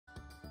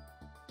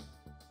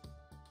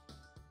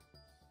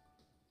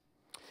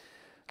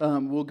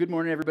Well, good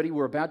morning, everybody.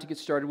 We're about to get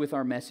started with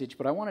our message,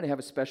 but I wanted to have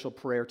a special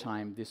prayer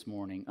time this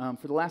morning.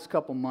 For the last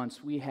couple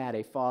months, we had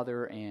a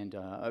father and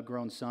a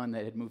grown son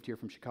that had moved here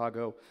from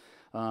Chicago,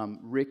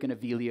 Rick and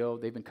Avilio.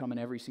 They've been coming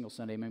every single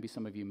Sunday. Maybe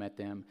some of you met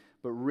them.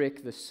 But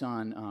Rick, the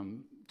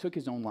son, took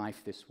his own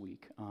life this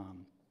week.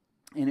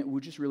 And it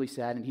was just really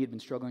sad, and he had been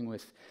struggling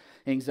with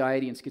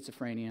anxiety and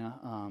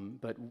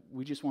schizophrenia. But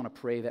we just want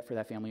to pray that for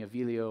that family.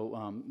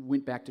 Avilio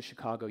went back to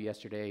Chicago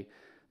yesterday.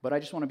 But I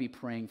just want to be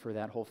praying for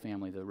that whole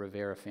family, the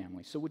Rivera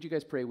family. So would you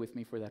guys pray with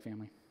me for that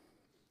family?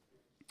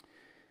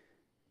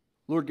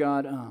 Lord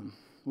God,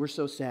 we're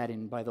so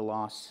saddened by the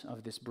loss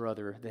of this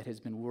brother that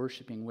has been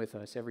worshiping with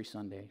us every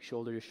Sunday,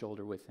 shoulder to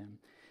shoulder with him.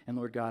 And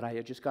Lord God, I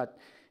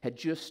had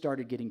just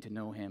started getting to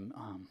know him.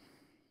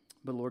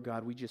 But Lord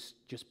God, we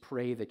just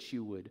pray that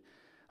you would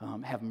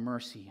have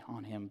mercy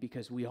on him,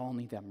 because we all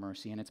need that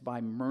mercy. And it's by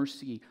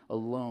mercy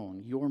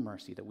alone, your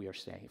mercy, that we are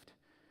saved.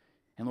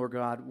 And Lord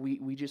God,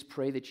 we just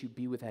pray that you'd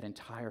be with that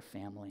entire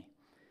family,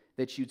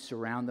 that you'd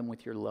surround them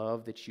with your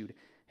love, that you'd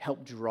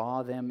help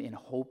draw them in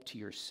hope to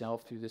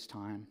yourself through this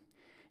time.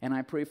 And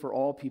I pray for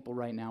all people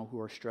right now who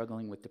are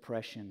struggling with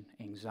depression,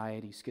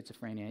 anxiety,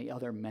 schizophrenia,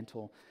 other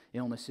mental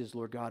illnesses.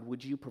 Lord God,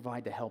 would you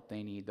provide the help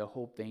they need, the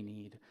hope they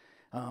need?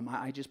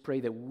 I just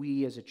pray that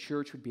we as a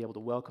church would be able to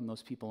welcome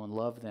those people and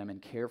love them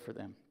and care for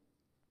them.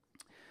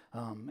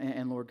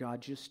 And Lord God,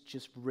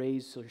 just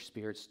raise their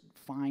spirits,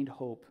 find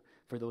hope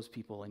for those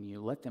people in you.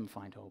 Let them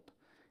find hope.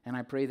 And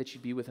I pray that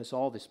you'd be with us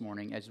all this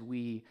morning as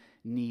we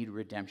need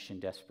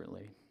redemption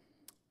desperately.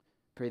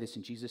 Pray this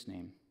in Jesus'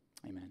 name.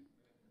 Amen.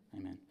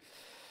 Amen.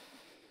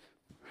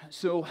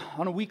 So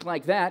on a week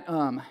like that,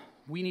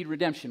 we need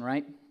redemption,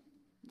 right?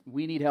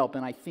 We need help.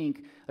 And I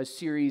think a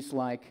series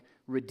like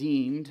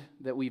Redeemed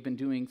that we've been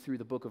doing through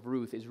the book of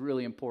Ruth is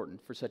really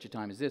important for such a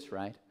time as this,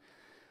 right?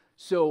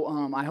 So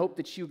I hope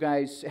that you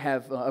guys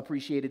have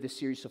appreciated this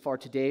series so far.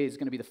 Today is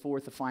going to be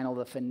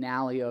the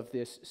finale of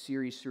this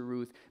series through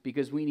Ruth,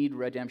 because we need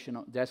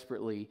redemption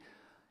desperately.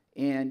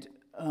 And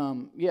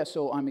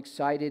so I'm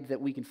excited that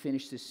we can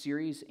finish this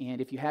series.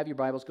 And if you have your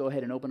Bibles, go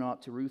ahead and open them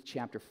up to Ruth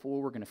chapter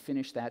 4. We're going to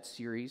finish that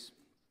series.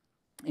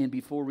 And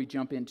before we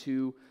jump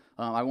into,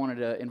 I wanted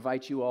to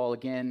invite you all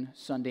again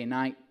Sunday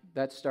night.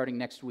 That's starting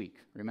next week,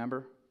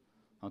 remember?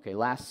 Okay,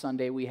 last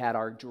Sunday we had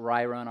our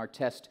dry run, our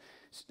test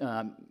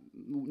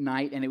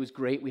night, and it was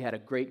great. We had a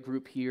great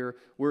group here.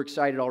 We're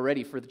excited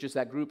already for just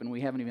that group, and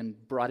we haven't even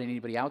brought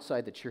anybody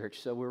outside the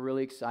church, so we're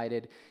really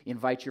excited.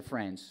 Invite your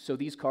friends. So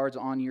these cards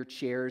on your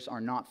chairs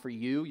are not for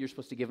you. You're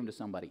supposed to give them to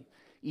somebody.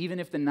 Even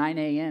if the 9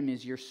 a.m.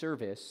 is your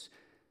service,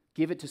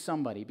 give it to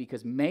somebody,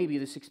 because maybe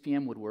the 6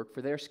 p.m. would work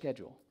for their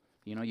schedule.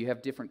 You know, you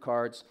have different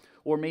cards.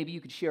 Or maybe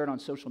you could share it on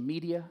social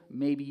media.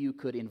 Maybe you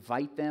could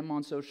invite them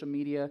on social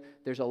media.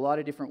 There's a lot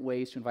of different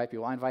ways to invite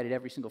people. I invited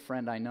every single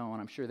friend I know,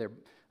 and I'm sure they're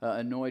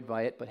annoyed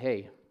by it. But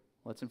hey,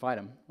 let's invite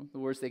them. The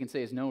worst they can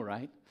say is no,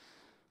 right?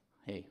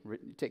 Hey,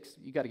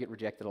 you got to get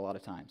rejected a lot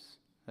of times.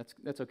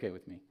 That's okay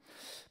with me.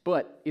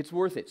 But it's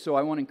worth it. So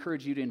I want to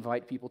encourage you to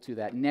invite people to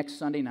that. Next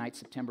Sunday night,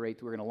 September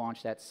 8th, we're going to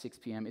launch that at 6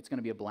 p.m. It's going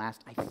to be a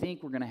blast. I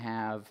think we're going to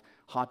have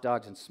hot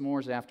dogs and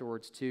s'mores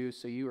afterwards too.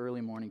 So you early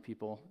morning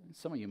people,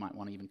 some of you might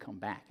want to even come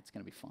back. It's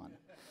going to be fun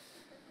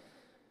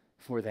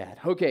for that.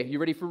 Okay, you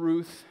ready for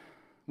Ruth?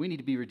 We need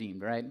to be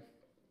redeemed, right?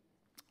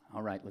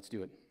 All right, let's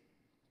do it.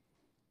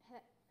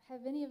 Have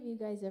any of you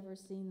guys ever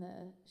seen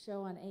the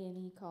show on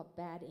A&E called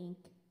Bad Ink?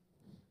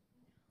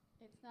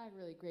 It's not a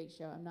really great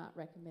show. I'm not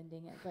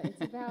recommending it, but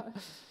it's about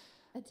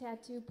a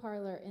tattoo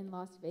parlor in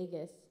Las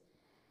Vegas.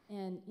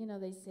 And, you know,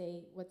 they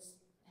say what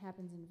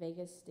happens in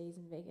Vegas stays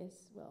in Vegas.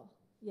 Well,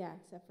 yeah,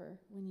 except for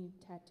when you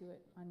tattoo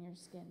it on your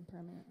skin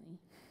permanently.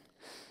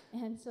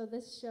 And so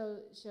this show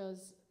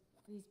shows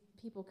these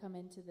people come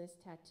into this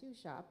tattoo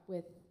shop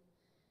with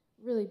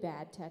really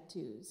bad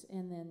tattoos,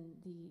 and then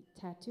the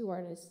tattoo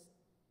artists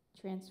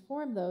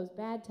transform those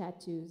bad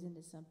tattoos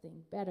into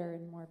something better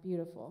and more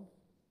beautiful.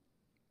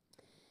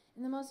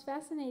 And the most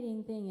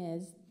fascinating thing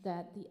is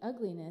that the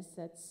ugliness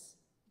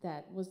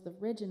that was the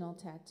original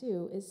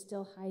tattoo is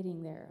still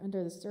hiding there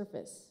under the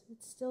surface.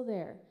 It's still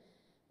there,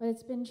 but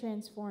it's been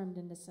transformed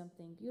into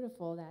something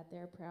beautiful that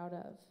they're proud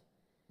of.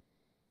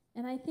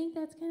 And I think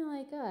that's kind of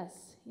like us.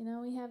 You know,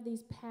 we have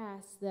these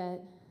pasts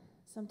that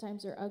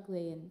sometimes are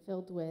ugly and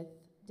filled with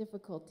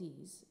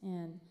difficulties,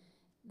 and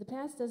the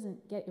past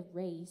doesn't get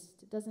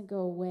erased. It doesn't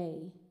go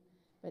away,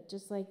 but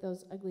just like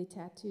those ugly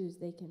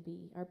tattoos,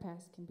 our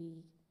past can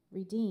be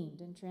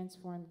redeemed and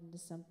transformed into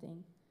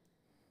something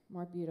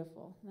more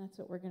beautiful. And that's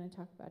what we're going to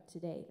talk about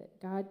today,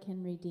 that God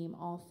can redeem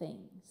all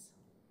things.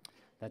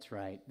 That's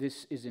right.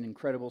 This is an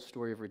incredible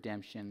story of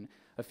redemption.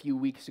 A few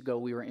weeks ago,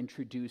 we were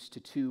introduced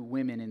to two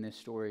women in this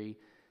story,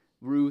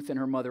 Ruth and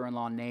her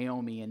mother-in-law,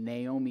 Naomi. And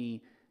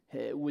Naomi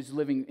was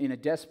living in a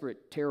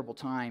desperate, terrible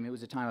time. It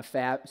was a time of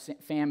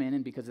famine,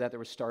 and because of that, there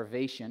was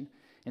starvation.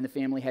 And the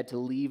family had to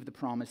leave the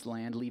promised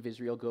land, leave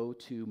Israel, go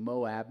to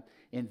Moab.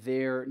 And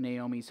there,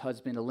 Naomi's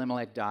husband,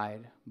 Elimelech,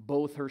 died.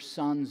 Both her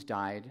sons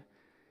died.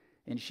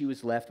 And she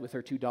was left with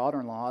her two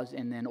daughter-in-laws.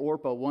 And then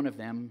Orpah, one of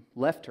them,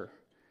 left her.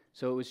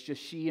 So it was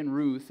just she and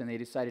Ruth, and they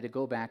decided to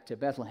go back to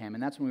Bethlehem.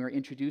 And that's when we were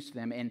introduced to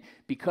them. And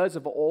because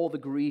of all the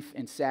grief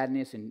and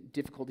sadness and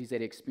difficulties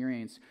they'd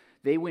experienced,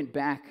 they went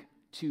back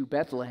to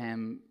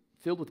Bethlehem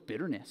filled with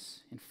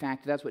bitterness. In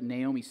fact, that's what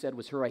Naomi said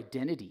was her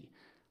identity.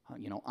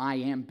 I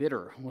am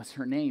bitter was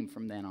her name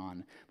from then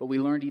on. But we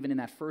learned even in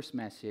that first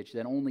message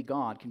that only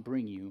God can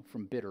bring you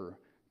from bitter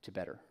to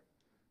better.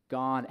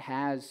 God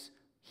has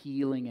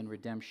healing and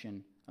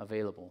redemption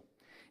available.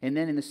 And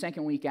then in the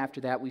second week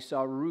after that, we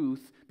saw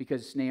Ruth,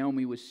 because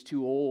Naomi was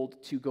too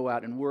old to go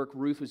out and work.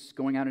 Ruth was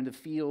going out into the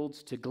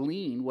fields to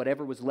glean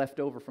whatever was left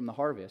over from the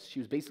harvest. She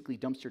was basically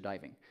dumpster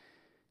diving,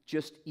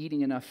 just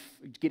getting enough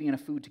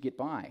food to get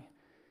by.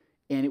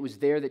 And it was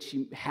there that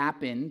she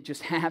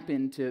just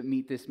happened to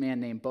meet this man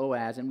named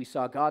Boaz, and we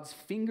saw God's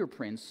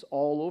fingerprints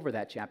all over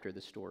that chapter of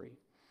the story.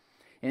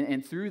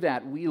 And through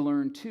that, we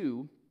learned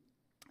too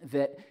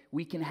that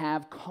we can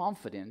have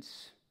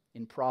confidence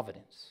in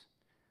providence,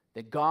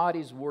 that God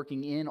is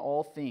working in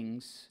all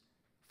things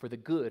for the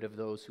good of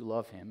those who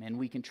love him, and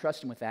we can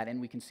trust him with that,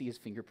 and we can see his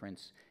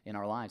fingerprints in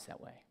our lives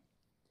that way.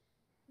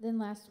 Then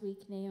last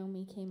week,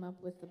 Naomi came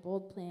up with the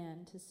bold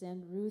plan to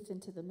send Ruth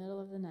into the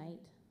middle of the night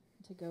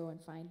to go and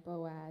find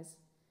Boaz.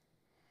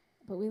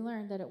 But we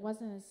learned that it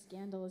wasn't a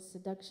scandalous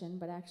seduction,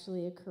 but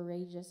actually a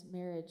courageous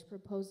marriage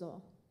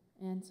proposal.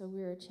 And so we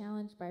were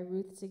challenged by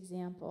Ruth's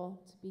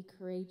example to be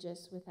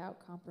courageous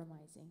without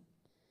compromising.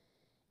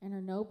 And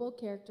her noble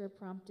character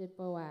prompted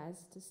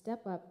Boaz to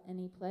step up, and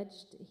he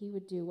pledged he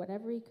would do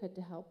whatever he could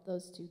to help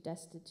those two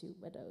destitute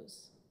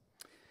widows.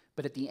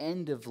 But at the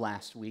end of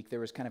last week,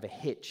 there was kind of a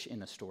hitch in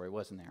the story,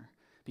 wasn't there?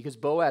 Because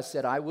Boaz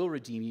said, I will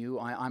redeem you.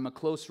 I'm a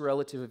close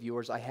relative of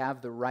yours. I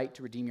have the right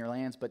to redeem your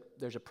lands. But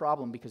there's a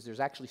problem because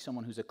there's actually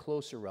someone who's a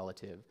closer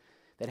relative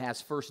that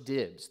has first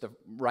dibs, the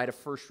right of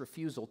first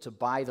refusal to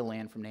buy the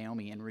land from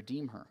Naomi and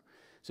redeem her.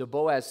 So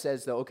Boaz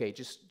says, though, okay,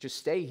 just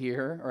stay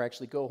here, or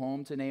actually go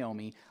home to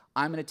Naomi.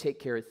 I'm going to take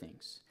care of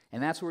things.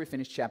 And that's where we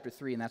finish chapter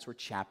 3, and that's where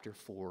chapter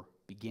 4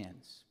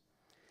 begins.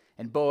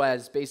 And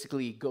Boaz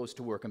basically goes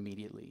to work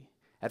immediately.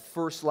 At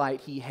first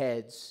light, he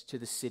heads to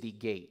the city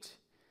gate.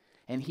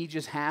 And he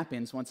just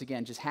happens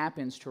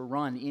to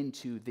run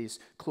into this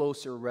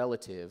closer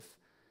relative.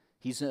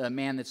 He's a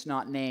man that's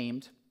not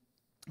named,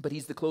 but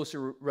he's the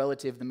closer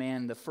relative,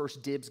 the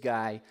first dibs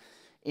guy.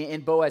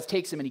 And Boaz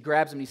takes him and he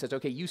grabs him and he says,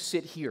 okay, you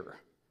sit here.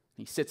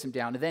 He sits him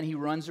down, and then he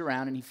runs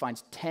around and he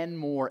finds 10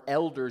 more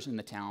elders in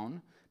the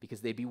town because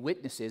they'd be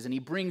witnesses, and he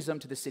brings them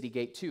to the city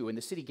gate too. And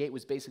the city gate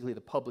was basically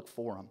the public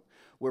forum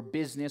where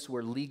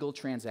legal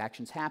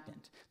transactions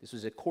happened. This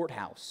was a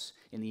courthouse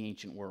in the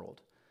ancient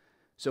world.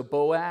 So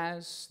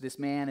Boaz, this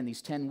man, and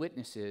these 10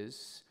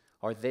 witnesses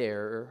are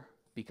there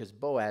because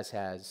Boaz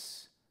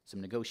has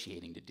some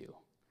negotiating to do.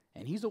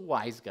 And he's a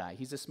wise guy.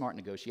 He's a smart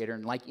negotiator.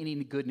 And like any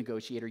good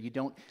negotiator, you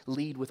don't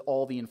lead with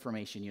all the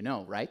information you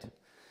know, right?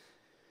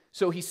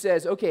 So he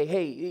says, okay,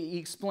 hey, he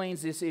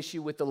explains this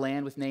issue with the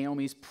land, with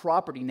Naomi's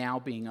property now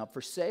being up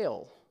for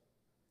sale.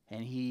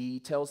 And he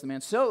tells the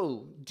man,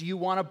 so do you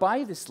want to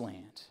buy this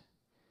land?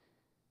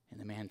 And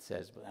the man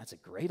says, well, that's a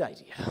great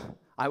idea.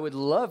 I would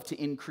love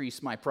to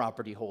increase my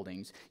property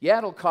holdings. Yeah,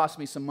 it'll cost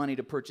me some money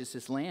to purchase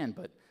this land,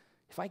 but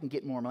if I can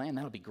get more land,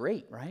 that'll be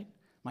great, right?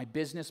 My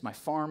business, my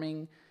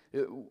farming,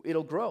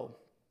 it'll grow.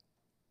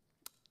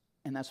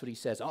 And that's what he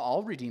says.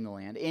 I'll redeem the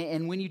land.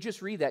 And when you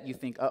just read that, you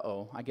think,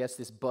 I guess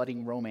this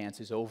budding romance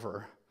is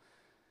over.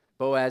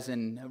 Boaz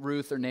and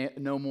Ruth are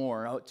no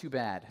more. Oh, too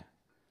bad.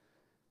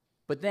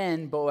 But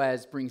then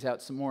Boaz brings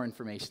out some more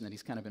information that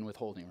he's kind of been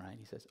withholding, right?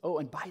 He says,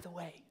 and by the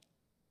way,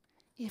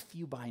 if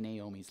you buy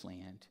Naomi's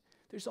land,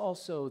 there's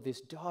also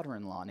this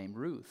daughter-in-law named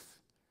Ruth,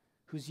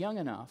 who's young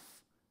enough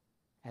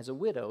as a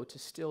widow to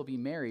still be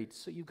married,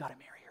 so you've got to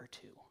marry her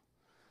too.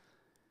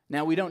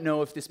 Now, we don't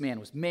know if this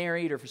man was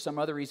married or for some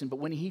other reason, but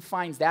when he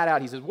finds that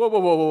out, he says,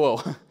 whoa.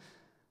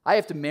 I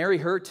have to marry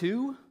her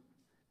too?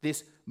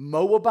 This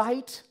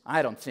Moabite?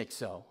 I don't think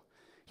so.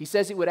 He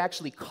says it would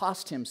actually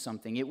cost him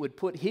something. It would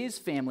put his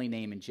family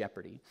name in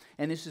jeopardy.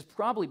 And this is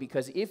probably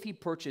because if he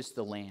purchased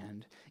the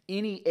land,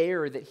 any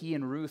heir that he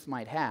and Ruth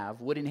might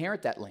have would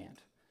inherit that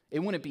land. It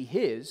wouldn't be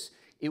his.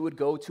 It would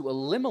go to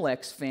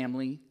Elimelech's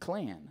family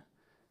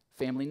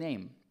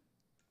name.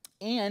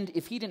 And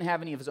if he didn't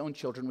have any of his own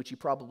children, which he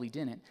probably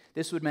didn't,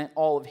 this would mean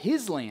all of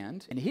his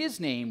land and his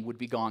name would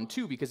be gone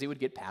too because it would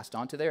get passed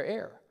on to their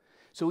heir.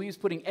 So he was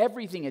putting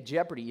everything at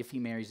jeopardy if he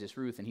marries this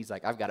Ruth, and he's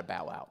like, I've got to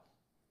bow out.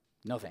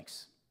 No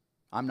thanks.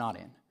 I'm not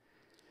in.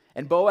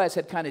 And Boaz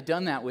had kind of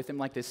done that with him,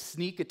 like this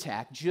sneak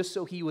attack, just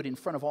so he would, in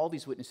front of all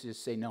these witnesses,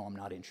 say, no, I'm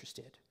not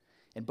interested.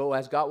 And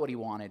Boaz got what he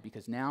wanted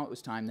because now it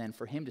was time then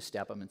for him to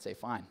step up and say,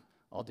 fine,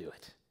 I'll do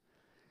it.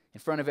 In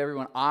front of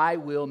everyone, I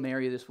will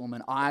marry this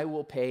woman. I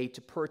will pay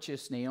to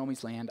purchase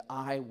Naomi's land.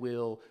 I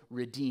will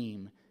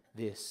redeem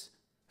this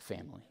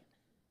family.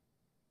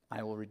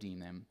 I will redeem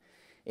them.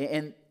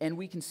 And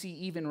we can see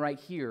even right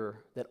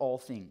here that all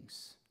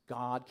things,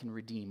 God can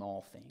redeem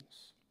all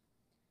things.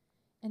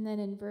 And then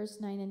in verse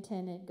 9 and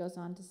 10, it goes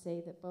on to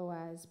say that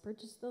Boaz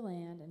purchased the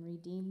land and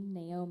redeemed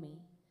Naomi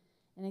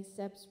and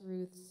accepts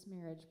Ruth's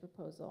marriage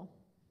proposal.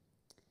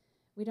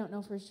 We don't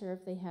know for sure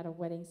if they had a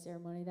wedding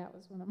ceremony. That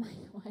was one of my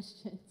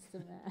questions to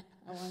Matt.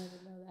 I wanted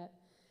to know that.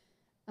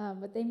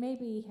 But they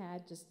maybe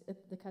had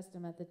the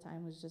custom at the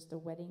time was just a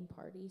wedding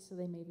party, so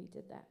they maybe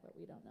did that, but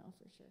we don't know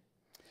for sure.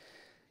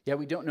 Yeah,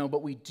 we don't know,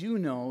 but we do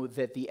know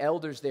that the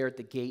elders there at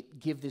the gate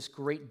give this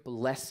great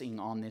blessing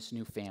on this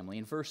new family.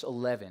 In verse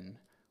 11,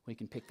 we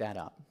can pick that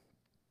up.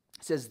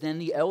 It says, "Then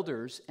the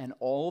elders and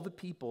all the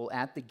people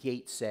at the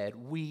gate said,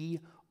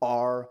 'We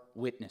are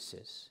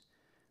witnesses.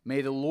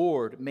 May the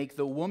Lord make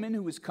the woman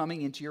who is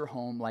coming into your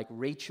home like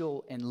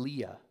Rachel and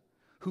Leah,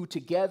 who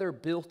together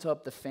built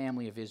up the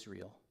family of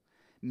Israel.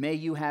 May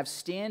you have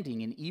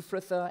standing in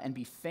Ephrathah and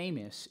be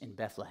famous in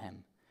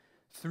Bethlehem.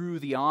 Through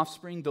the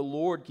offspring the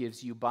Lord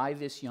gives you by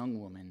this young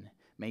woman,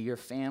 may your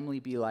family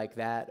be like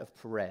that of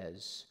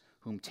Perez,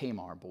 whom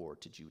Tamar bore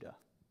to Judah.'"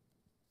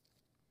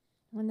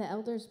 When the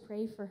elders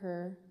pray for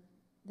her,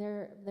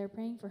 they're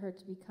praying for her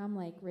to become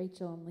like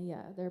Rachel and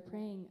Leah. They're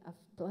praying a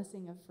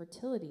blessing of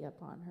fertility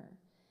upon her.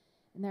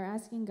 And they're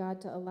asking God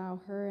to allow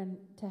her and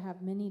to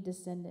have many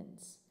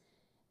descendants.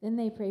 Then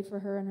they pray for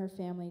her and her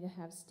family to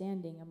have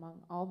standing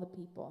among all the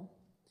people,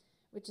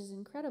 which is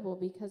incredible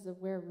because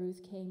of where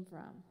Ruth came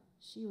from.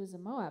 She was a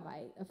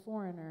Moabite, a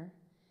foreigner,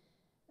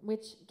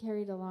 which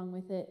carried along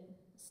with it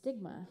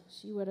stigma.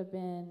 She would have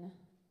been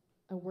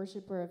a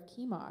worshiper of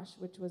Chemosh,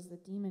 which was the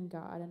demon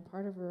god, and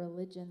part of a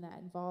religion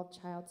that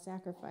involved child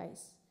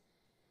sacrifice.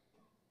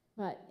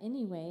 But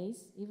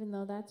anyways, even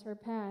though that's her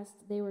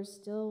past, they were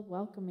still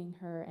welcoming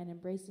her and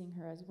embracing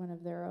her as one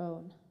of their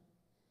own.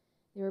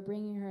 They were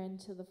bringing her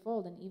into the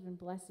fold and even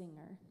blessing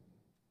her.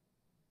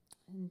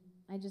 And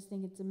I just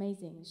think it's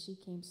amazing. She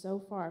came so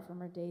far from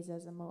her days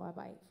as a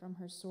Moabite, from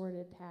her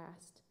sordid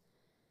past,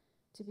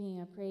 to being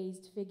a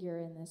praised figure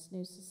in this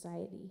new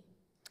society.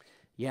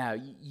 Yeah,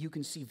 you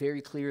can see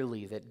very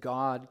clearly that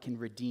God can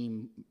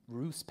redeem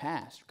Ruth's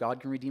past. God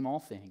can redeem all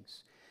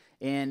things.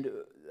 And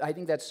I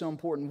think that's so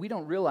important. We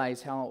don't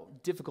realize how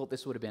difficult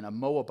this would have been. A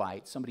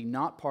Moabite, somebody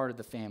not part of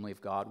the family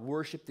of God,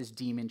 worship this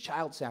demon,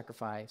 child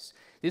sacrifice.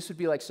 This would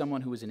be like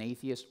someone who was an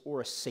atheist or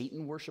a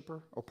Satan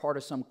worshiper or part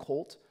of some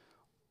cult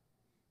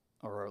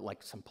or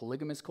like some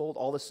polygamous cult.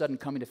 All of a sudden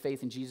coming to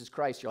faith in Jesus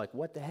Christ, you're like,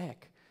 what the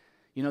heck?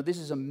 You know, this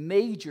is a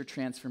major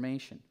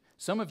transformation.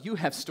 Some of you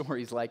have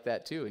stories like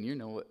that too, and you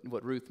know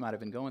what Ruth might have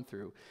been going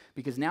through,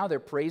 because now they're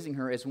praising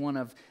her as one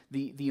of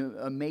the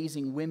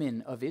amazing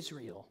women of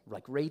Israel,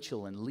 like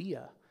Rachel and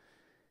Leah.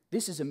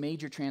 This is a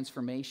major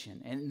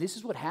transformation, and this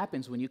is what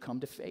happens when you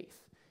come to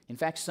faith. In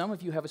fact, some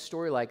of you have a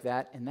story like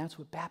that, and that's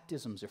what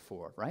baptisms are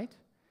for, right?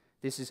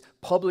 This is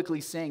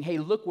publicly saying, hey,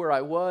 look where I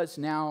was,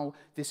 now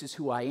this is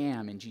who I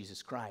am in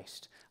Jesus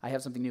Christ. I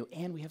have something new,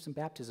 and we have some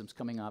baptisms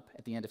coming up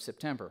at the end of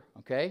September,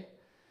 okay?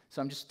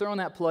 So I'm just throwing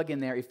that plug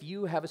in there. If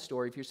you have a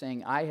story, if you're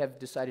saying, I have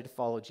decided to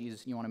follow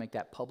Jesus, and you want to make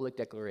that public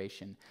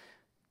declaration,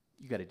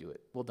 you got to do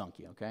it. We'll dunk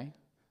you, okay?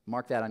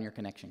 Mark that on your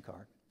connection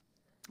card.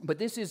 But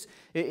this is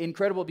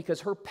incredible because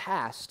her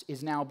past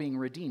is now being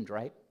redeemed,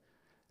 right?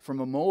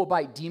 From a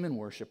Moabite demon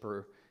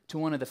worshiper to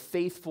one of the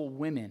faithful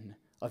women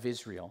of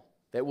Israel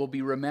that will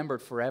be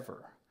remembered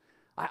forever.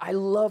 I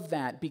love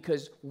that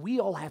because we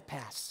all have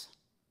pasts.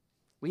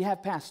 We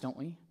have pasts, don't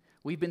we?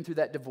 We've been through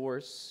that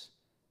divorce,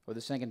 or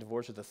the second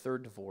divorce, or the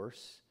third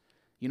divorce.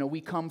 You know,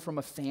 we come from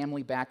a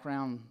family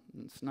background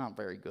that's not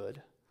very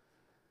good.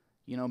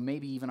 You know,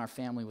 maybe even our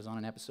family was on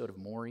an episode of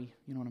Maury.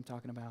 You know what I'm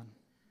talking about?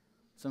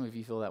 Some of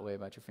you feel that way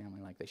about your family,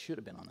 like they should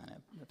have been on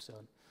that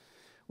episode.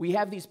 We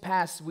have these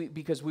pasts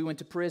because we went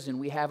to prison.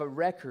 We have a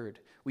record.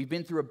 We've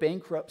been through a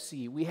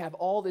bankruptcy. We have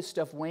all this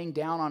stuff weighing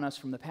down on us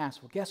from the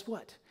past. Well, guess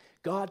what?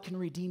 God can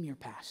redeem your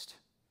past.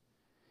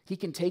 He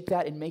can take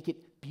that and make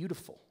it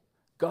beautiful.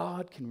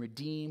 God can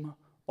redeem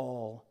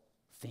all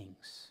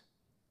things.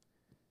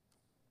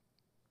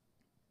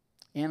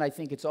 And I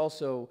think it's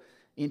also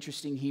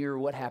interesting here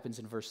what happens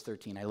in verse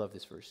 13. I love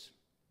this verse.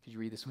 Could you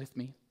read this with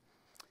me?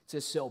 It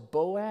says, "So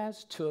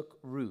Boaz took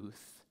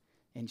Ruth,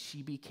 and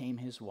she became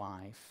his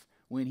wife.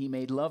 When he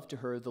made love to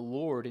her, the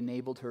Lord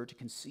enabled her to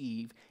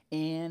conceive,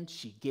 and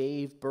she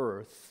gave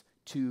birth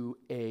to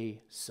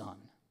a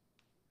son."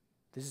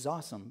 This is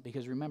awesome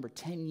because remember,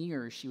 10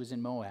 years she was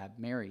in Moab,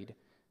 married,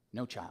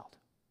 no child.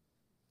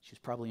 She was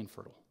probably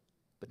infertile,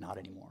 but not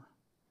anymore.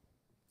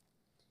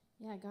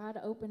 Yeah, God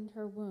opened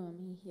her womb.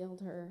 He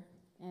healed her,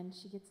 and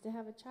she gets to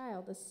have a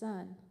child, a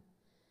son.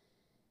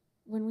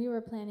 When we were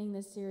planning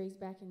this series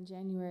back in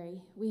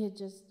January, we had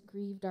just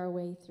grieved our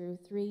way through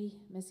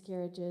 3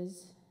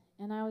 miscarriages,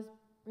 and I was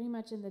pretty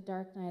much in the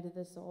dark night of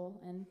the soul,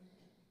 and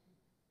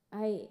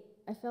I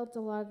felt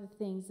a lot of the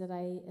things that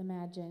I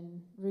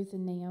imagine Ruth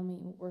and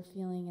Naomi were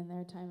feeling in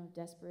their time of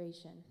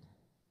desperation.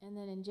 And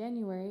then in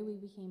January, we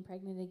became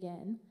pregnant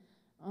again,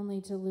 only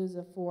to lose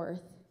a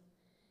 4th.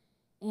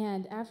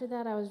 And after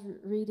that, I was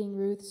reading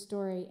Ruth's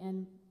story,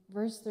 and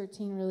verse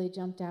 13 really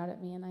jumped out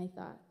at me, and I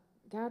thought,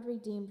 God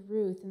redeemed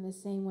Ruth in the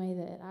same way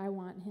that I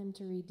want him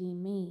to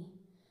redeem me.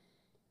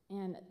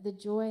 And the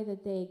joy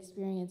that they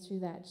experienced through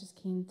that just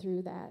came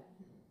through that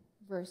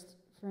verse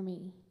for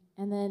me.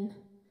 And then,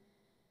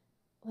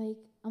 like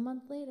a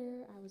month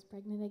later, I was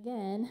pregnant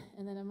again.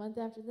 And then a month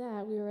after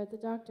that, we were at the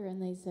doctor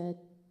and they said,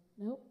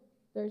 nope,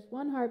 there's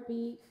one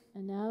heartbeat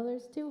and now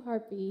there's two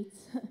heartbeats.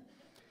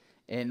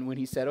 And when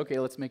he said, okay,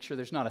 let's make sure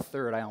there's not a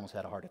third, I almost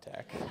had a heart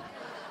attack.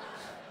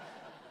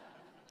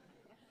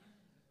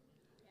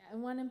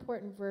 And one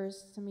important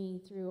verse to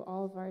me through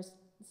all of our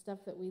stuff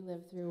that we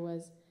lived through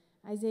was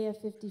Isaiah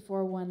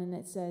 54:1, and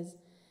it says,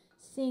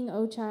 "Sing,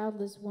 O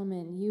childless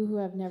woman, you who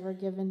have never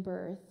given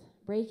birth.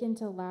 Break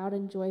into loud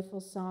and joyful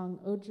song,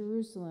 O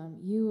Jerusalem,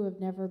 you who have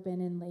never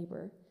been in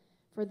labor.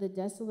 For the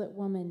desolate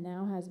woman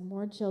now has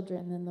more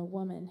children than the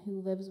woman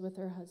who lives with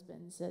her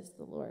husband, says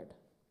the Lord."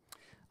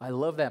 I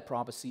love that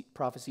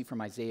prophecy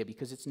from Isaiah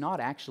because it's not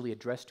actually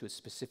addressed to a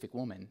specific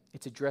woman.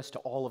 It's addressed to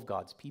all of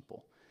God's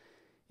people.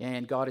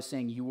 And God is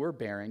saying, you were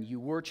barren, you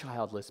were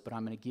childless, but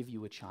I'm going to give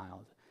you a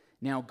child.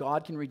 Now,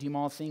 God can redeem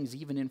all things,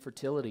 even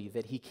infertility,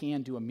 that he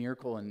can do a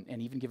miracle and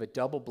even give a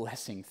double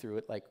blessing through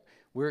it like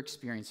we're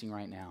experiencing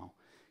right now.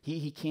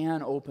 He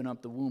can open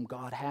up the womb.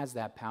 God has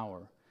that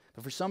power.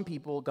 But for some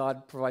people,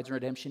 God provides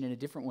redemption in a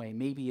different way.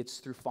 Maybe it's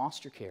through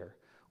foster care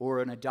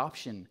or an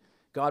adoption.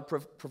 God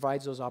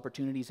provides those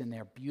opportunities, and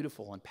they're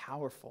beautiful and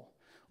powerful.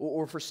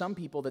 Or for some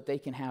people, that they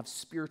can have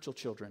spiritual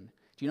children.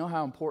 Do you know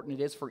how important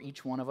it is for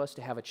each one of us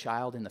to have a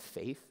child in the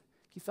faith?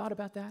 Have you thought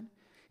about that?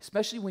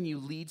 Especially when you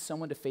lead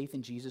someone to faith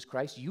in Jesus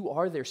Christ, you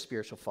are their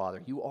spiritual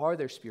father. You are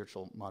their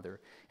spiritual mother.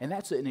 And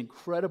that's an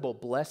incredible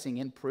blessing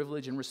and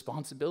privilege and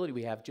responsibility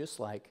we have, just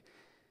like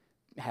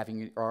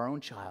having our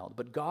own child.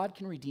 But God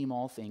can redeem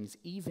all things,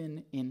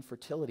 even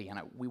infertility.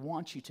 And we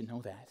want you to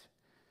know that.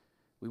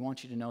 We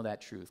want you to know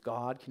that truth.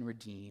 God can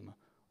redeem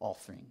all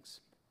things.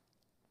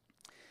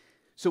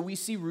 So we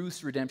see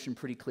Ruth's redemption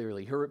pretty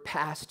clearly. Her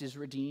past is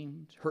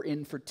redeemed. Her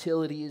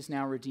infertility is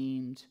now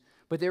redeemed.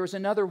 But there was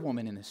another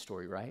woman in this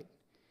story, right?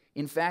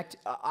 In fact,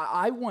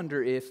 I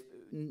wonder if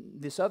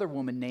this other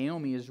woman,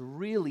 Naomi, is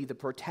really the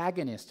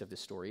protagonist of the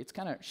story. It's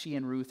kind of she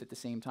and Ruth at the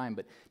same time,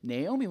 but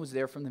Naomi was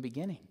there from the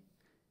beginning.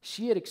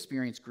 She had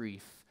experienced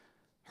grief.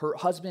 Her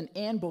husband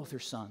and both her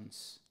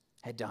sons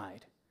had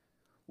died.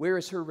 Where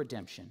is her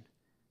redemption?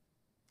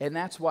 And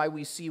that's why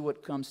we see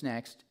what comes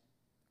next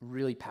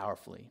really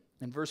powerfully.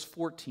 In verse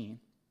 14,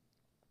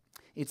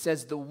 it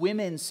says, the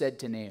women said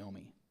to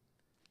Naomi.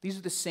 These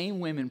are the same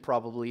women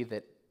probably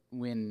that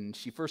when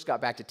she first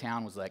got back to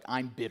town was like,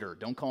 I'm bitter.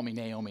 Don't call me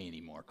Naomi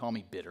anymore. Call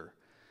me bitter.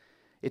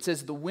 It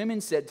says, the women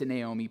said to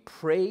Naomi,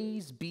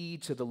 praise be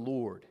to the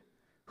Lord,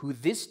 who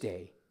this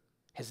day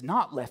has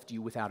not left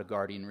you without a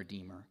guardian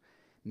redeemer.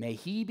 May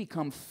he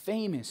become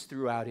famous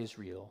throughout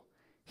Israel.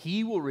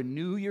 He will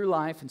renew your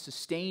life and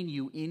sustain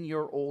you in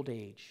your old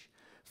age.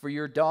 For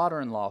your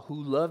daughter-in-law,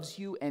 who loves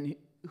you and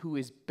who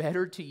is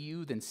better to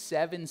you than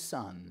 7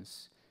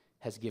 sons,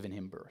 has given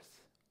him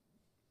birth.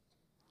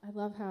 I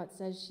love how it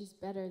says she's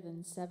better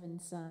than 7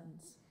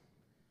 sons.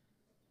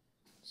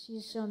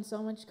 She's shown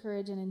so much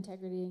courage and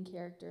integrity and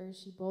character.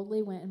 She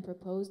boldly went and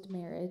proposed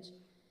marriage.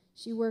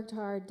 She worked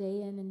hard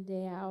day in and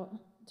day out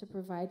to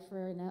provide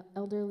for an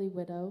elderly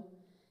widow,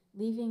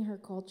 leaving her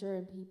culture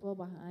and people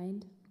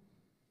behind.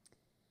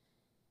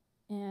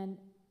 And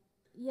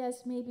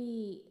yes,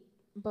 maybe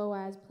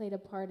Boaz played a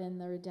part in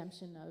the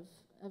redemption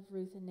of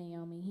Ruth and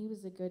Naomi. He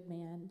was a good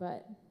man,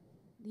 but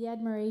the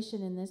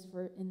admiration in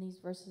these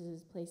verses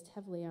is placed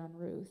heavily on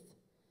Ruth.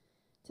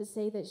 To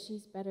say that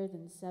she's better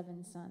than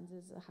 7 sons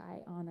is a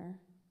high honor.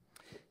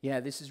 Yeah,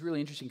 this is really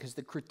interesting because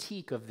the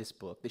critique of this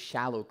book, the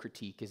shallow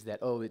critique, is that,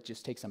 it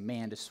just takes a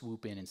man to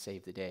swoop in and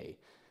save the day.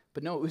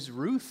 But no, it was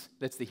Ruth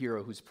that's the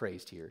hero who's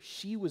praised here.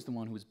 She was the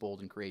one who was bold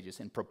and courageous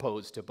and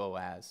proposed to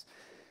Boaz.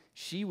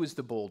 She was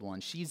the bold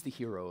one. She's the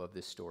hero of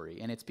this story.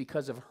 And it's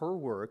because of her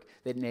work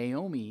that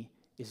Naomi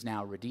is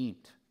now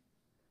redeemed.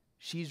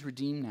 She's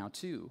redeemed now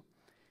too.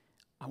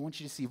 I want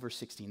you to see verse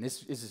 16.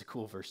 This is a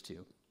cool verse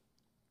too.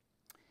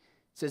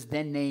 It says,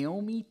 then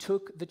Naomi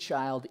took the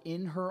child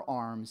in her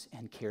arms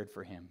and cared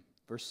for him.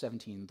 Verse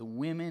 17, the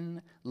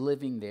women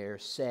living there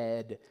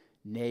said,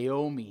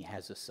 Naomi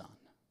has a son.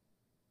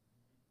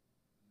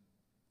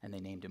 And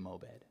they named him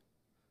Obed.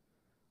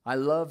 I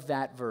love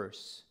that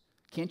verse.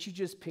 Can't you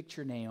just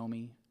picture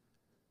Naomi,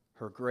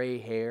 her gray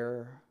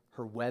hair,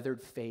 her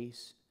weathered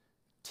face,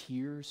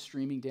 tears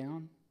streaming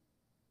down?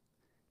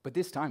 But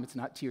this time it's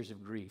not tears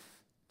of grief,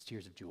 it's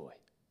tears of joy.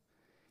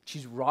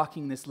 She's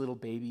rocking this little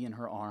baby in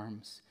her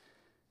arms,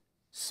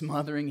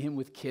 smothering him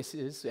with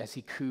kisses as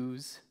he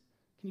coos.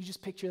 Can you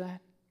just picture that?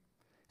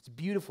 It's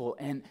beautiful.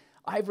 And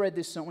I've read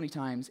this so many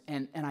times,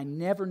 and I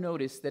never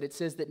noticed that it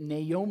says that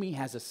Naomi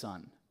has a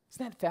son.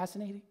 Isn't that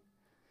fascinating?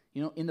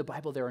 You know, in the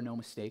Bible, there are no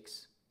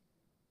mistakes.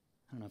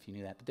 I don't know if you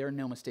knew that, but there are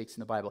no mistakes in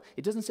the Bible.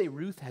 It doesn't say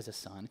Ruth has a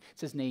son. It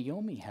says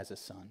Naomi has a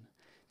son.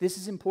 This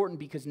is important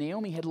because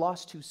Naomi had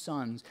lost 2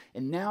 sons,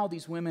 and now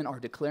these women are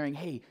declaring,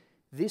 hey,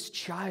 this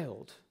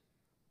child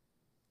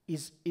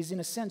is in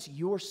a sense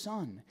your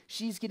son.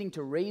 She's getting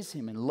to raise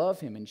him and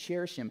love him and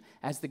cherish him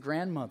as the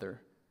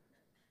grandmother.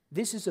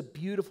 This is a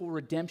beautiful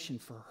redemption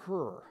for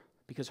her.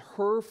 because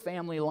her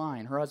family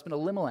line, her husband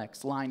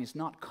Elimelech's line, is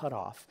not cut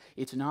off.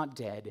 It's not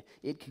dead.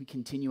 It can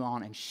continue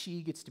on, and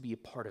she gets to be a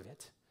part of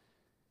it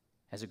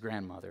as a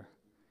grandmother.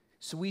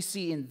 So we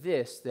see in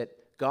this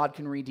that God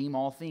can redeem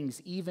all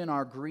things, even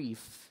our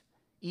grief,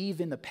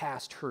 even the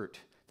past hurt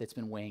that's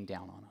been weighing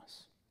down on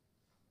us.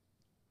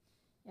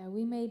 Yeah,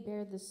 we may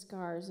bear the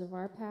scars of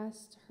our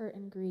past hurt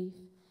and grief,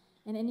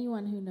 and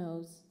anyone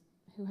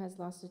who has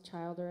lost a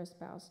child or a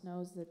spouse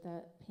knows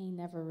that pain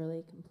never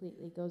really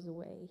completely goes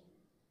away.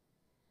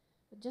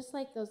 But just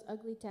like those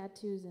ugly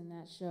tattoos in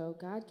that show,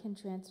 God can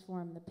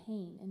transform the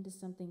pain into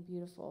something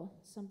beautiful,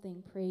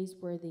 something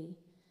praiseworthy.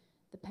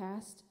 The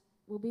past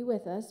will be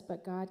with us,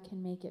 but God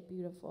can make it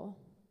beautiful.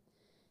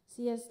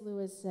 C.S.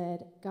 Lewis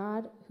said,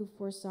 "God, who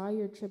foresaw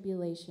your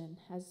tribulation,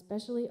 has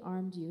specially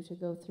armed you to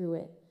go through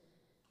it,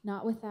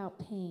 not without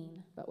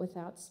pain, but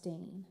without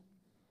stain.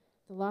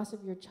 The loss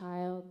of your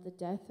child, the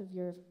death of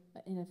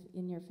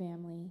in your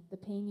family, the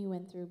pain you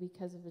went through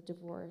because of a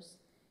divorce,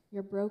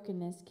 your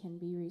brokenness can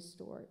be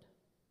restored."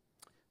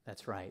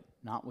 That's right.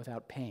 Not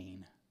without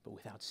pain, but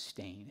without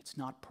stain. It's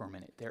not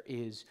permanent. There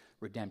is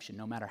redemption,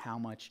 no matter how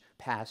much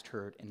past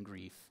hurt and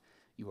grief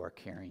you are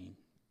carrying.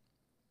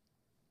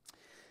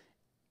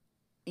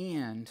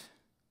 And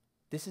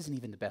this isn't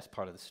even the best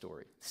part of the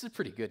story. This is a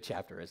pretty good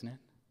chapter, isn't it?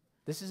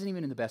 This isn't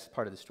even in the best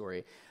part of the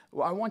story.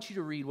 Well, I want you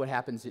to read what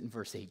happens in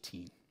verse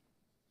 18.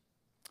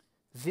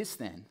 This,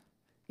 then,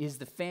 is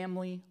the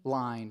family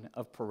line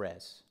of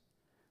Perez.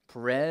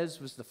 Perez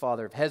was the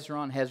father of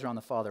Hezron, Hezron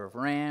the father of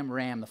Ram,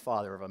 Ram the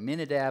father of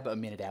Amminadab,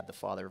 Amminadab the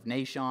father of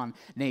Nahshon,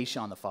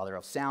 Nahshon the father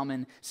of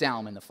Salmon,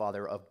 Salmon the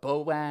father of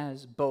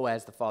Boaz,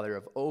 Boaz the father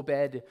of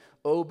Obed,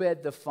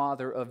 Obed the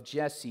father of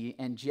Jesse,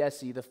 and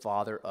Jesse the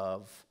father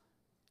of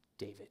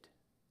David.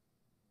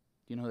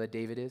 Do you know who that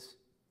David is?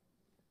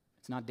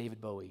 It's not David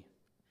Bowie.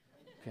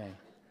 Okay.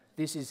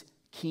 This is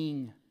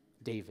King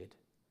David.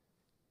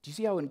 Do you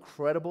see how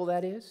incredible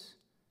that is?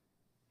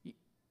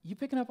 You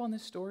picking up on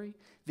this story?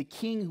 The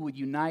king who would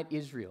unite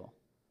Israel.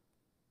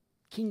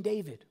 King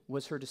David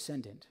was her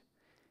descendant,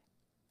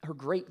 her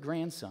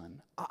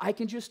great-grandson. I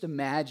can just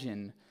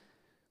imagine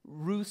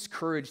Ruth's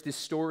courage, this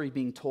story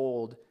being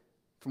told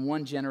from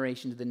one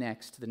generation to the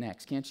next,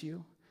 can't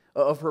you?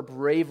 Of her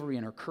bravery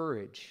and her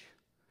courage.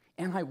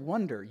 And I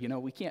wonder,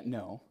 we can't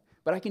know,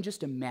 but I can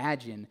just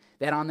imagine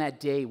that on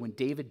that day when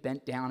David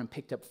bent down and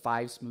picked up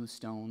 5 smooth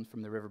stones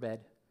from the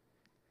riverbed,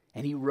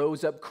 and he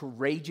rose up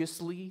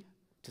courageously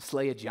to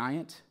slay a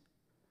giant,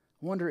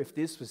 I wonder if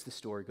this was the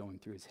story going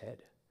through his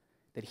head,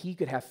 that he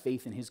could have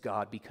faith in his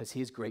God because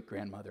his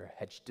great-grandmother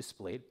had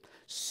displayed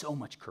so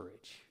much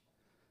courage.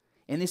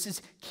 And this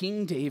is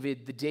King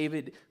David, the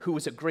David who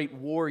was a great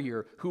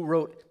warrior, who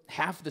wrote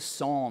half the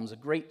Psalms, a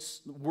great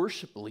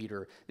worship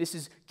leader. This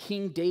is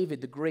King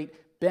David, the great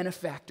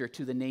benefactor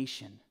to the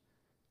nation.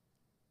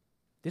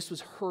 This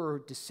was her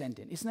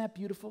descendant. Isn't that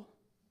beautiful?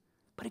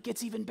 But it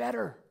gets even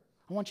better.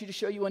 I want you to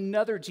show you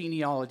another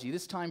genealogy,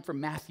 this time from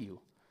Matthew.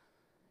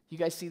 You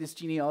guys see this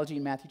genealogy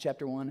in Matthew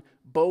chapter 1?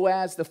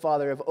 Boaz, the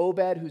father of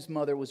Obed, whose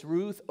mother was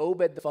Ruth.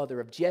 Obed, the father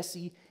of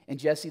Jesse. And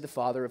Jesse, the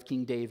father of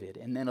King David.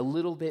 And then a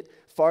little bit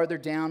farther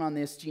down on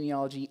this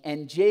genealogy,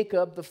 and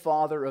Jacob, the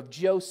father of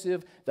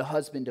Joseph, the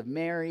husband of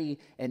Mary.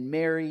 And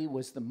Mary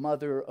was the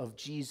mother of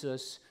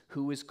Jesus,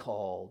 who is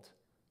called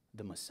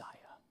the Messiah.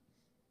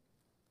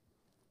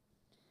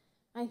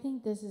 I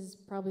think this is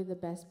probably the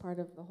best part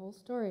of the whole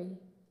story.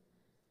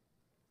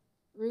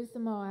 Ruth the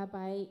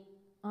Moabite,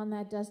 on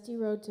that dusty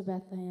road to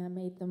Bethlehem,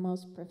 made the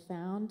most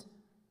profound,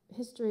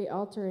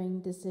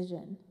 history-altering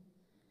decision.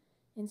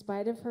 In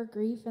spite of her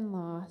grief and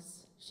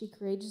loss, she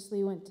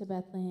courageously went to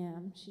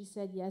Bethlehem. She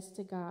said yes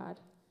to God.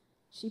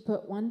 She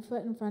put one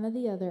foot in front of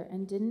the other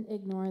and didn't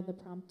ignore the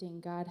prompting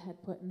God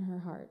had put in her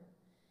heart.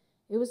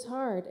 It was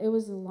hard. It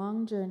was a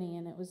long journey,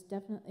 and it was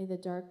definitely the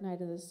dark night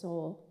of the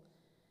soul.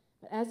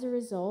 But as a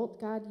result,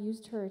 God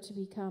used her to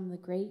become the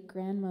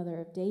great-grandmother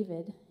of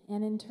David,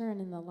 and in turn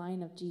in the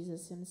line of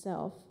Jesus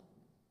himself.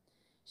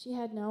 She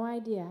had no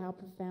idea how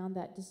profound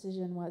that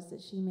decision was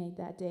that she made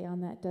that day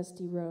on that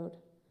dusty road.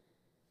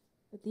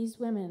 But these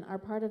women are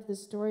part of the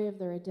story of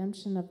the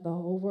redemption of the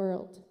whole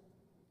world.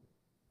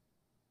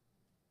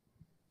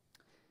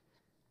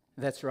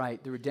 That's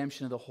right, the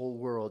redemption of the whole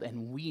world.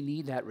 And we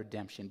need that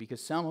redemption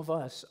because some of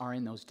us are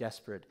in those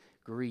desperate,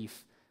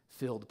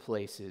 grief-filled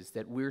places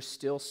that we're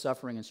still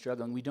suffering and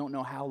struggling. We don't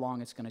know how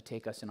long it's going to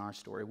take us in our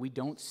story. We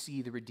don't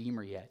see the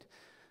Redeemer yet.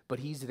 But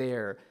he's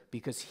there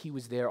because he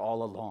was there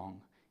all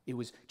along. It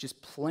was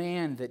just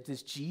planned that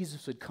this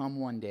Jesus would come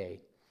one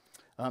day.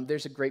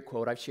 There's a great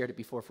quote, I've shared it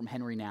before, from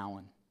Henry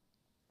Nouwen.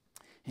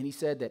 And he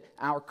said that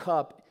our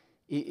cup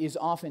is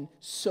often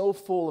so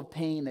full of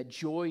pain that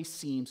joy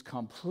seems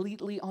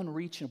completely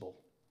unreachable.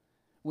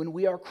 When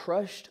we are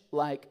crushed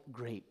like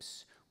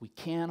grapes, we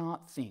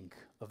cannot think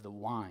of the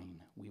wine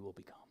we will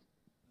become.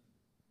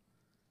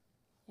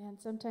 And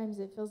sometimes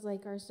it feels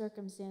like our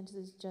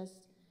circumstances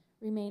just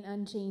remain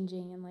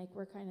unchanging and like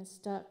we're kind of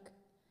stuck.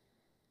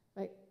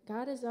 But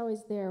God is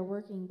always there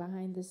working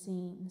behind the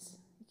scenes.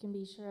 You can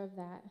be sure of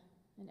that.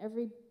 And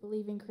every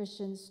believing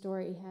Christian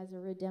story has a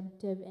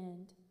redemptive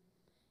end.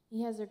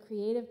 He has a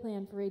creative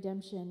plan for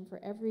redemption for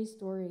every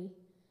story.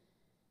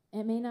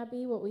 It may not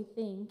be what we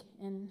think,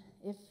 and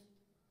if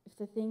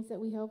the things that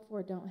we hope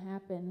for don't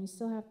happen, we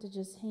still have to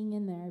just hang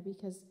in there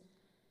because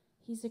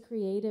he's a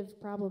creative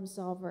problem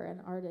solver and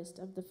artist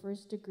of the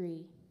first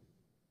degree.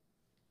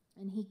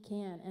 And he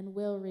can and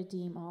will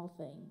redeem all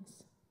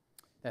things.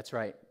 That's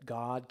right.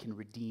 God can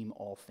redeem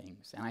all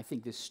things. And I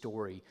think this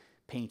story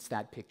paints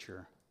that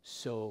picture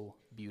so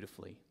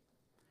beautifully.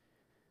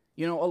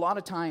 You know, a lot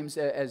of times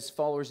as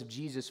followers of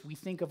Jesus, we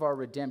think of our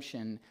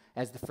redemption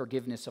as the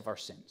forgiveness of our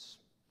sins.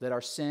 That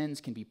our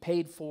sins can be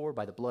paid for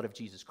by the blood of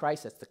Jesus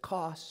Christ. That's the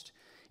cost.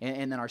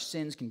 And then our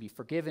sins can be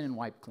forgiven and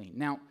wiped clean.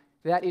 Now,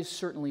 that is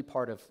certainly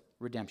part of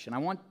redemption. I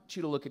want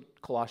you to look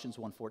at Colossians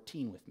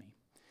 1:14 with me.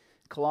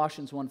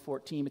 Colossians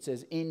 1:14, it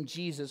says, in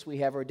Jesus we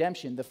have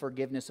redemption, the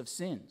forgiveness of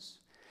sins.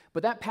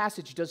 But that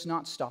passage does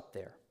not stop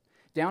there.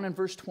 Down in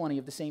verse 20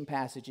 of the same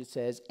passage, it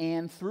says,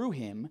 and through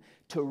him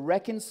to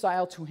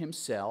reconcile to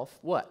himself,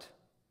 what?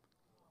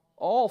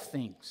 All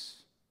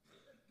things.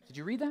 Did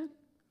you read that?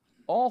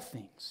 All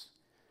things.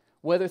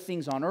 Whether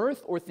things on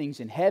earth or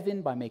things in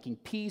heaven, by making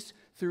peace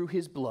through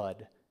his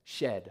blood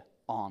shed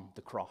on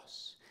the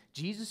cross.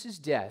 Jesus'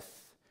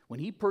 death, when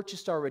he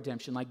purchased our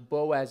redemption, like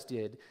Boaz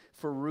did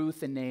for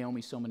Ruth and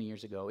Naomi so many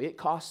years ago, it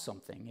cost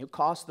something. It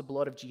cost the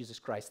blood of Jesus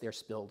Christ there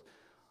spilled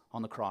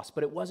on the cross.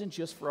 But it wasn't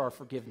just for our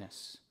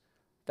forgiveness.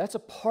 That's a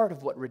part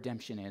of what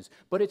redemption is.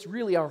 But it's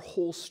really our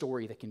whole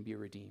story that can be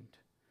redeemed.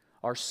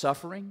 Our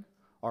suffering,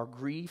 our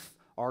grief,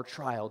 our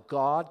trial,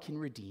 God can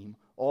redeem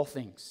all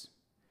things.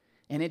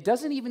 And it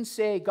doesn't even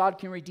say God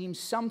can redeem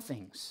some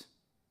things.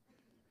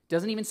 It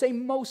doesn't even say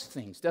most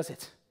things, does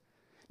it?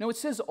 No, it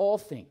says all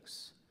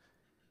things.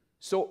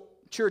 So,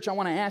 church, I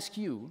want to ask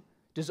you,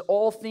 does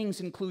all things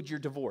include your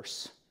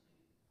divorce?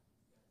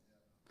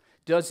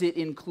 Does it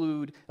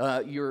include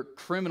your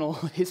criminal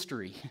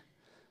history?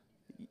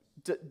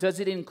 Does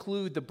it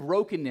include the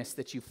brokenness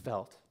that you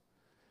felt?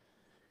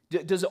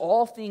 Does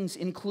all things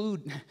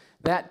include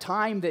that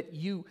time that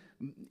you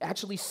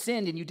actually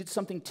sinned and you did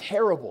something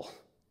terrible?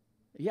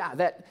 Yeah,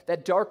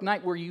 that dark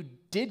night where you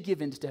did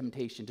give in to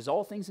temptation. Does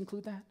all things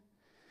include that?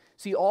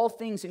 See, all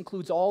things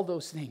includes all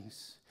those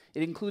things.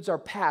 It includes our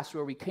past,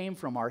 where we came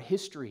from, our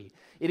history.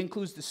 It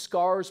includes the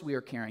scars we are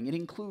carrying. It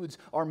includes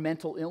our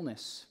mental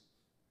illness.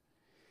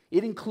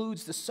 It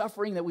includes the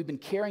suffering that we've been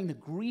carrying, the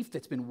grief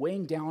that's been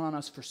weighing down on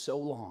us for so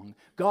long.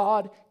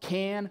 God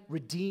can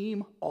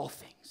redeem all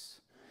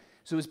things.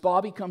 So as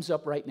Bobby comes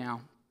up right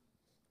now,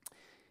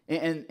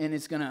 and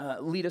is going to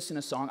lead us in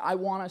a song, I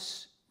want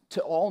us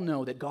to all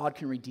know that God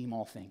can redeem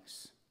all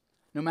things,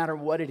 no matter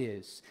what it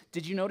is.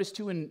 Did you notice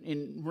too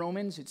in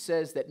Romans, it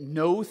says that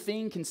no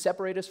thing can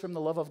separate us from the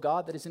love of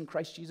God that is in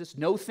Christ Jesus?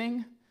 No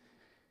thing.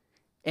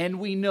 And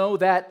we know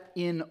that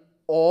in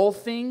all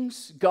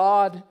things,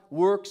 God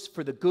works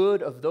for the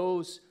good of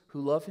those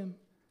who love him.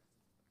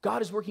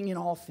 God is working in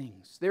all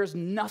things. There's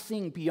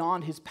nothing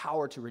beyond his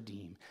power to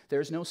redeem.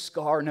 There's no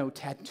scar, no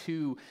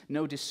tattoo,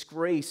 no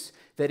disgrace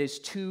that is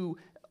too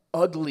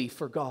ugly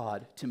for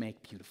God to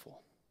make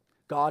beautiful.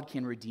 God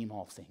can redeem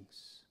all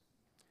things.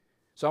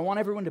 So I want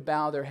everyone to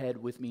bow their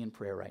head with me in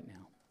prayer right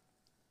now.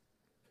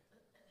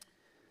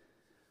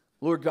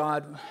 Lord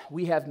God,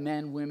 we have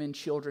men, women,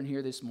 children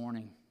here this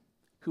morning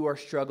who are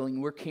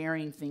struggling. We're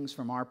carrying things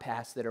from our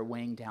past that are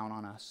weighing down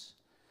on us.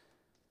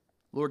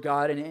 Lord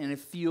God, and it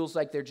feels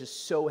like they're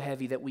just so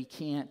heavy that we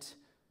can't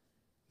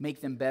make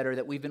them better,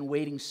 that we've been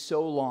waiting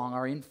so long,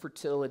 our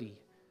infertility,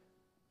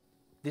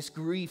 this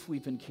grief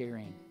we've been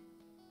carrying,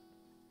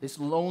 this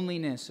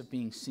loneliness of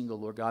being single,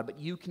 Lord God, but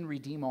you can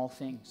redeem all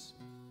things.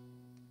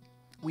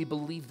 We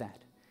believe that,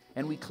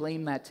 and we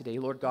claim that today,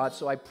 Lord God.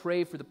 So I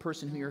pray for the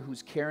person here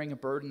who's carrying a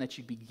burden that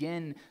you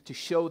begin to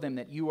show them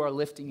that you are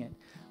lifting it.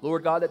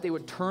 Lord God, that they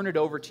would turn it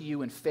over to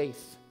you in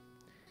faith.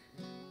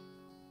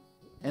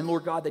 And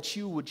Lord God, that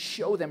you would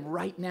show them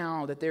right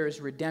now that there is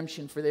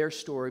redemption for their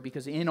story,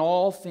 because in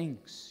all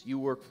things you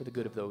work for the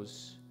good of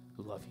those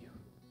who love you.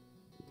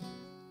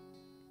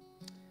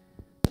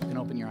 You can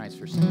open your eyes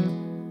for a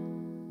second.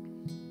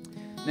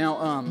 Now,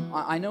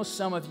 I know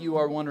some of you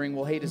are wondering,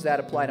 well, hey, does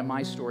that apply to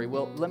my story?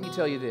 Well, let me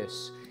tell you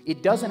this.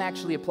 It doesn't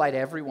actually apply to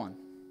everyone.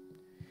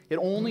 It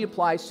only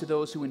applies to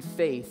those who in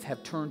faith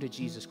have turned to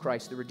Jesus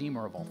Christ, the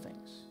Redeemer of all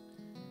things.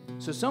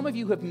 So some of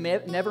you have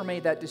never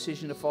made that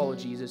decision to follow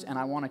Jesus, and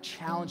I want to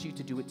challenge you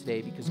to do it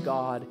today, because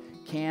God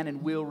can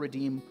and will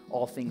redeem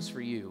all things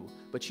for you,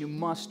 but you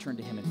must turn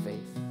to him in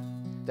faith.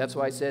 That's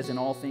why it says in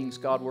all things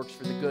God works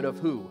for the good of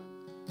who?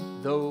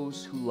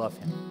 Those who love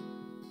him.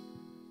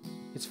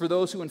 It's for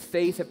those who in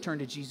faith have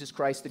turned to Jesus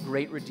Christ, the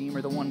great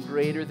Redeemer, the one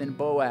greater than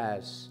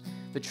Boaz,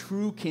 the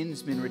true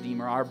kinsman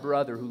Redeemer, our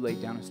brother who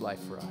laid down his life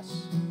for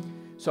us.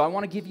 So I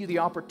want to give you the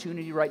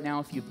opportunity right now,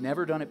 if you've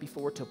never done it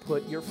before, to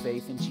put your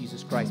faith in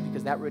Jesus Christ,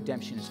 because that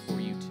redemption is for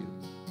you too.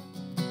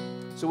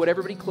 So would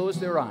everybody close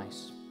their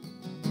eyes?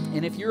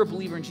 And if you're a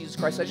believer in Jesus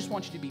Christ, I just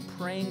want you to be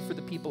praying for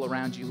the people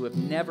around you who have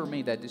never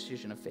made that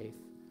decision of faith.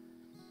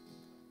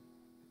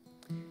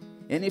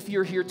 And if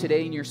you're here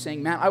today and you're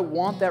saying, man, I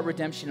want that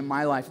redemption in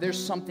my life.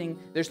 There's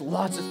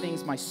lots of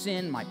things, my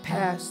sin, my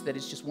past, that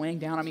is just weighing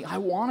down on me. I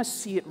want to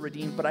see it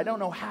redeemed, but I don't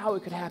know how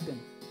it could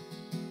happen.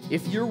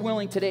 If you're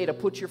willing today to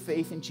put your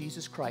faith in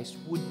Jesus Christ,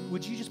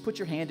 would you just put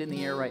your hand in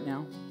the air right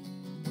now?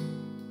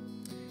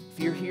 If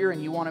you're here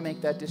and you want to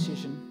make that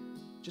decision,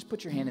 just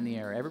put your hand in the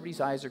air. Everybody's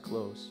eyes are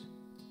closed.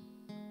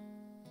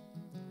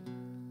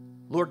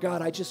 Lord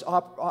God, I just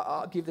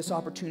I'll give this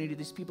opportunity to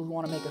these people who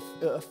want to make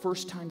a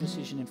first-time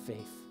decision in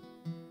faith.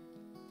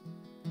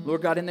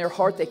 Lord God, in their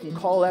heart, they can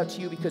call out to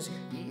you because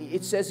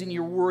it says in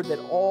your word that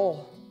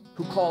all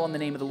who call on the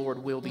name of the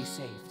Lord will be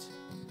saved.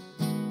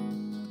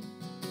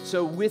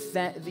 So with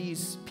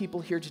these people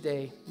here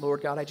today,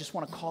 Lord God, I just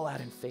want to call out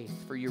in faith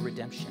for your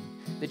redemption,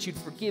 that you'd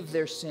forgive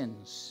their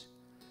sins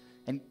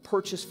and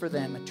purchase for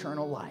them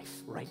eternal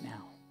life right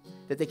now,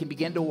 that they can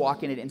begin to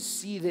walk in it and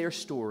see their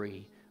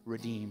story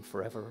redeemed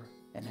forever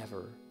and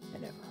ever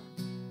and ever.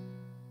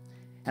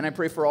 And I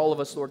pray for all of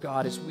us, Lord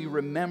God, as we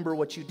remember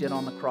what you did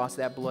on the cross,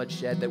 that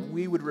bloodshed, that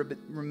we would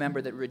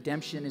remember that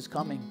redemption is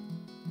coming,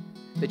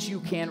 that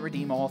you can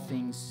redeem all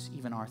things,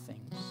 even our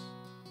things.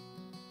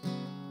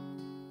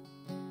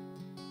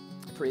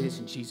 I pray this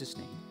in Jesus'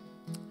 name.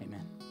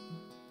 Amen.